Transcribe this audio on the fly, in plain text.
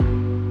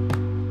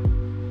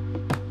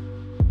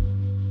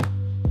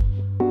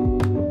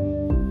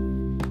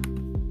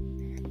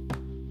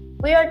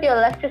we are the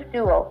Electric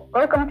Duo.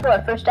 Welcome to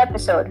our first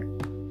episode.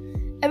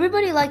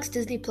 Everybody likes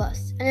Disney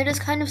Plus, and it has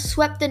kind of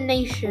swept the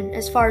nation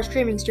as far as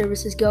streaming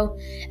services go,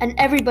 and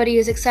everybody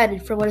is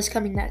excited for what is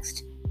coming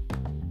next.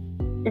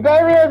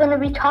 Today we are going to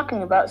be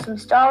talking about some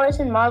Star Wars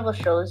and Marvel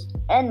shows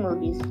and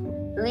movies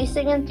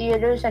releasing in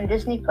theaters and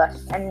Disney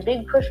Plus, and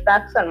big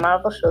pushbacks on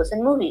Marvel shows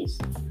and movies.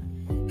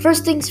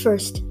 First things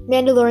first,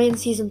 Mandalorian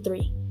Season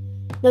 3.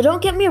 Now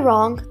don't get me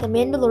wrong, The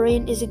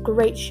Mandalorian is a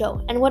great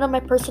show, and one of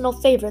my personal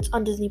favorites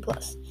on Disney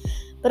Plus.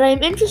 But I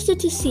am interested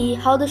to see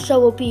how the show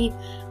will be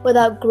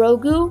without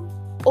Grogu,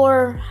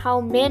 or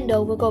how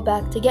Mando will go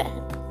back to get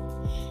him,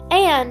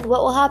 and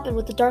what will happen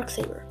with the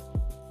Darksaber.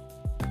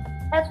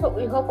 That's what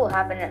we hope will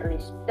happen at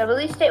least. The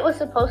release date was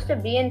supposed to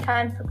be in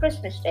time for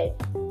Christmas Day,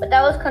 but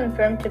that was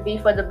confirmed to be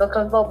for the Book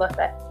of Boba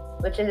Fett,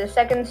 which is the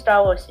second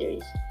Star Wars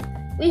series.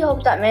 We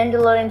hope that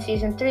Mandalorian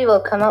Season 3 will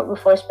come out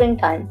before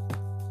springtime.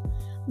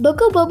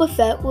 Book of Boba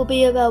Fett will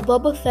be about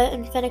Boba Fett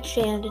and Fennec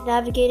Shand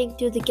navigating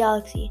through the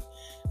galaxy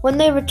when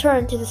they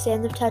return to the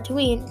sands of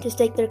Tatooine to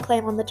stake their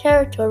claim on the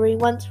territory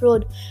once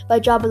ruled by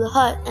Jabba the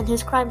Hutt and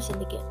his crime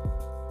syndicate.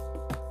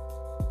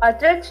 Our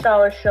third Star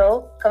Wars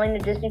show coming to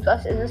Disney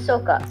Plus is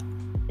Ahsoka.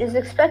 It is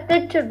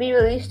expected to be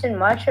released in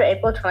March or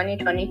April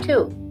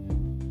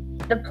 2022.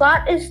 The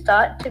plot is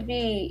thought to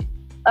be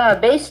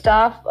based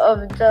off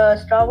of the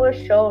Star Wars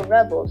show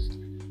Rebels,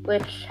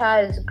 which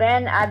has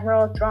Grand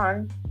Admiral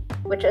Thrawn,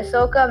 which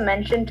Ahsoka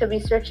mentioned to be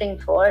searching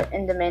for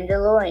in The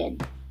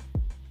Mandalorian.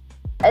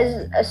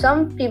 As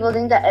some people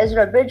think that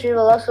Ezra Bridger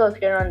will also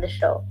appear on the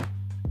show.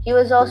 He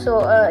was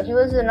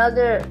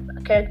another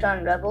character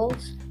on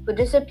Rebels who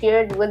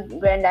disappeared with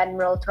Grand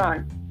Admiral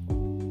Thrawn.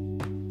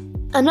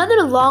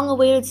 Another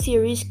long-awaited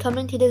series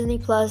coming to Disney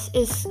Plus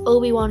is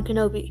Obi-Wan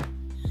Kenobi.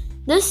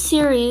 This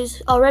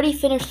series already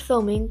finished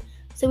filming,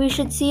 so we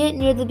should see it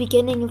near the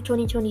beginning of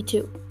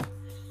 2022.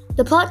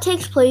 The plot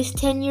takes place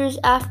 10 years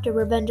after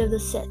Revenge of the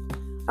Sith,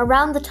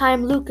 around the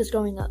time Luke is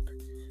growing up.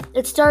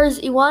 It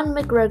stars Ewan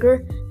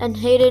McGregor and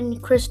Hayden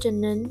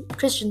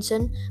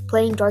Christensen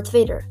playing Darth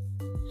Vader.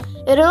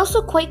 It is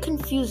also quite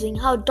confusing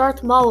how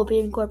Darth Maul will be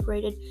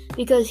incorporated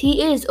because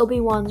he is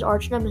Obi-Wan's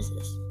arch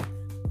nemesis.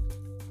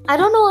 I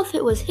don't know if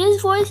it was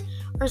his voice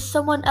or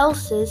someone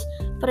else's,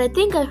 but I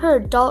think I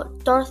heard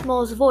Darth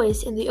Maul's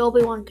voice in the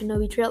Obi-Wan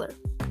Kenobi trailer.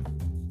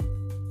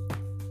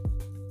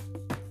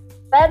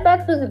 Bad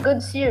Batch was a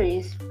good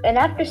series, and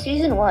after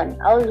season 1,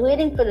 I was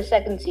waiting for the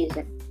second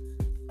season.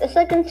 The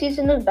second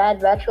season of Bad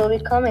Batch will be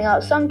coming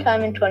out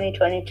sometime in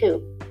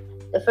 2022.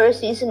 The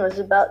first season was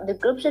about the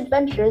group's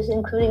adventures,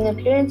 including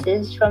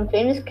appearances from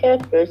famous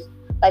characters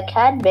like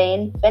Cad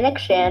Bane, Fennec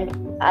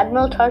Shand,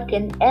 Admiral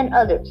Tarkin, and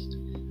others.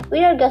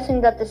 We are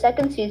guessing that the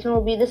second season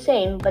will be the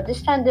same, but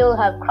this time they will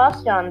have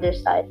Crosshair on their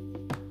side,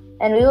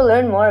 and we will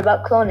learn more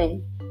about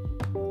cloning.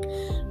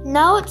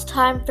 Now it's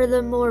time for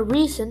the more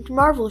recent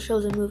Marvel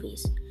shows and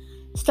movies.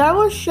 Star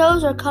Wars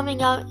shows are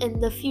coming out in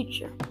the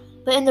future,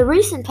 but in the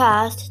recent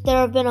past, there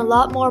have been a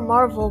lot more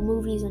Marvel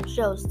movies and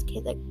shows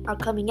that are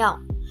coming out.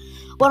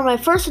 One of my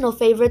personal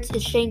favorites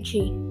is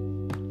Shang-Chi.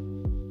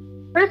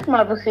 First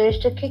Marvel series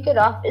to kick it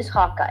off is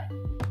Hawkeye.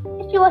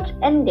 If you watch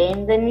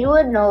Endgame, then you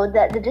would know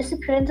that the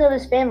disappearance of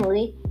his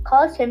family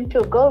caused him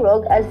to go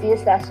rogue as the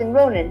assassin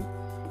Ronin.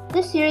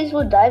 This series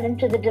will dive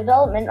into the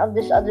development of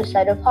this other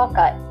side of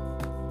Hawkeye.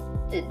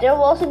 There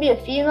will also be a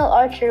female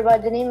archer by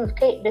the name of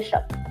Kate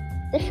Bishop.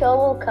 This show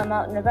will come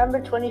out November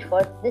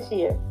 24th this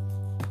year.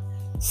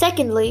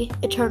 Secondly,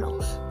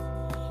 Eternals.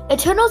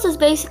 Eternals is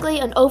basically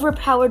an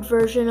overpowered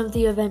version of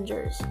the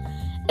Avengers.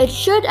 It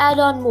should add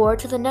on more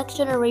to the next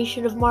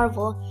generation of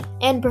Marvel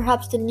and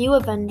perhaps the new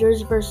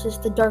Avengers versus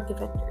the Dark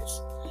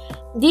Avengers.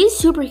 These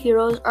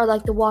superheroes are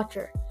like the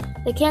Watcher.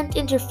 They can't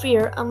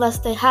interfere unless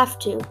they have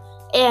to,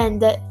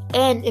 and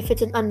if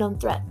it's an unknown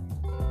threat.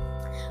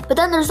 But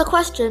then there's the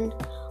question,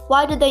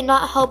 why did they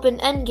not help in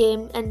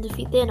Endgame and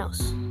defeat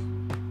Thanos?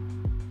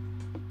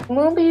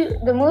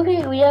 The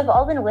movie we have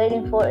all been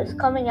waiting for is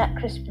coming at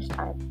Christmas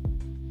time.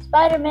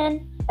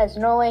 Spider-Man Has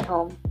No Way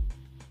Home.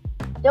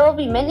 There will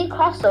be many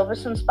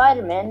crossovers from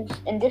Spider-Mans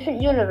in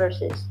different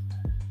universes.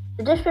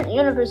 The different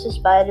universes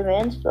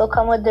Spider-Mans will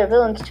come with their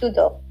villains too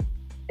though.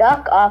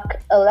 Doc Ock,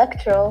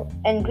 Electro,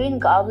 and Green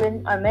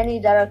Goblin are many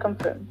that are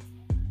confirmed.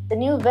 The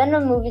new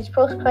Venom movie's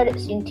post-credit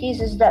scene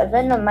teases that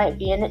Venom might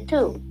be in it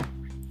too.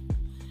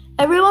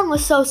 Everyone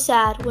was so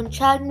sad when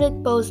Chadwick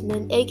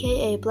Boseman,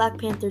 aka Black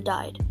Panther,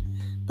 died.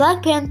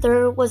 Black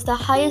Panther was the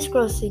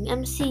highest-grossing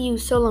MCU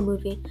solo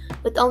movie,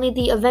 with only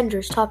the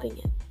Avengers topping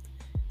it.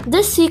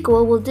 This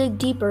sequel will dig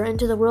deeper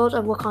into the world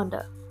of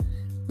Wakanda.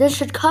 This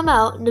should come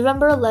out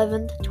November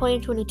 11th,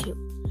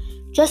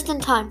 2022, just in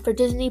time for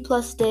Disney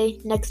Plus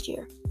Day next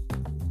year.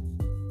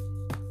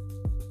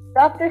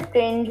 Doctor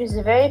Strange is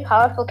a very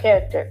powerful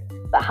character,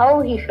 but how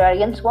will he fare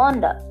against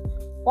Wanda?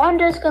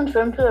 Wanda is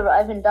confirmed to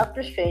arrive in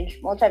Doctor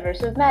Strange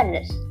Multiverse of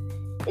Madness.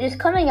 It is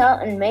coming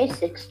out on May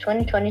 6,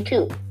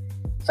 2022.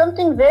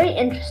 Something very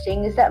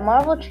interesting is that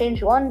Marvel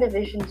changed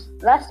WandaVision's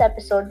last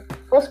episode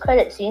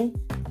post-credit scene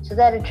so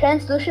that a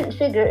translucent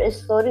figure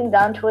is floating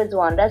down towards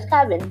Wanda's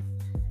cabin.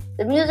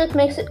 The music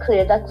makes it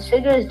clear that this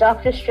figure is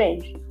Doctor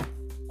Strange.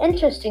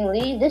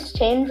 Interestingly, this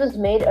change was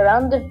made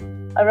around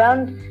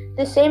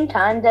the same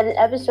time that an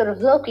episode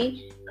of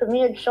Loki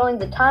premiered showing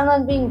the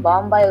timeline being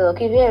bombed by a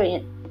Loki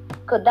variant.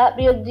 Could that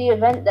be the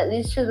event that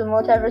leads to the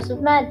Multiverse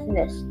of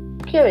Madness?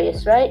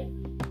 Curious, right?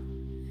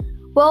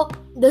 Well,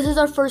 this is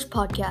our first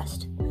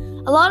podcast.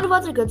 A lot of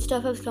other good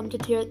stuff has come to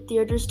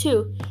theaters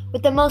too,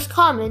 with the most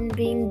common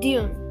being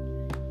Dune,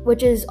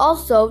 which is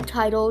also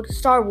titled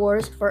Star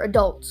Wars for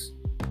Adults.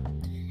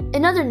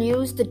 In other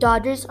news, the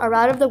Dodgers are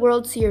out of the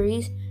World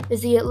Series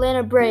as the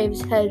Atlanta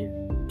Braves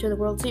head to the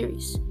World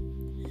Series.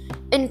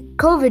 In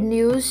COVID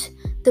news,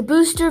 the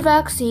booster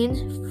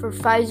vaccines for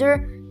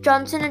Pfizer,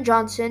 Johnson &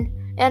 Johnson,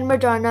 and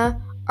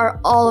Moderna are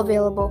all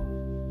available.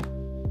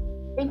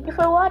 Thank you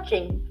for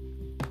watching.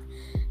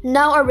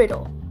 Now a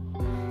riddle.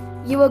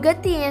 You will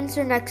get the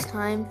answer next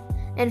time,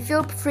 and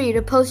feel free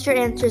to post your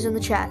answers in the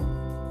chat.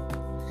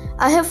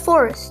 I have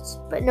forests,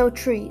 but no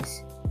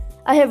trees.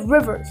 I have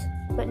rivers,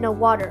 but no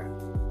water.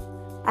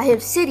 I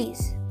have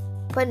cities,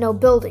 but no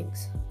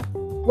buildings.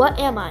 What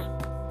am I?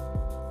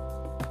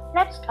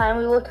 Next time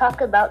we will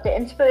talk about the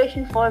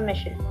Inspiration 4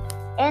 mission,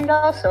 and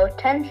also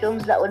 10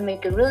 films that would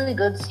make a really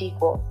good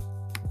sequel.